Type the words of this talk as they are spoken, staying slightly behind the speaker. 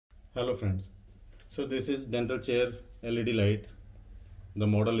Hello friends, so this is dental chair LED light. The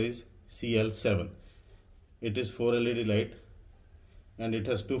model is CL-7. It is 4 LED light and it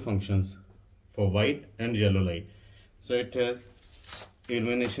has two functions for white and yellow light. So it has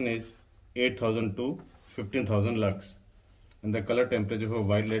illumination is 8000 to 15000 lux, and the color temperature for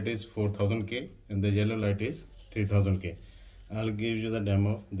white light is 4000 K and the yellow light is 3000 K. I'll give you the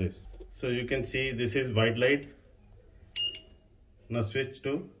demo of this. So you can see this is white light. Now switch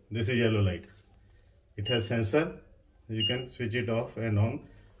to this is yellow light. It has sensor. You can switch it off and on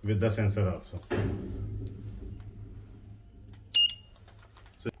with the sensor also.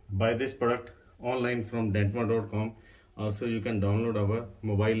 So buy this product online from Dentmark.com. Also you can download our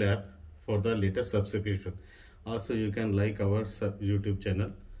mobile app for the latest subscription. Also you can like our YouTube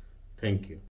channel. Thank you.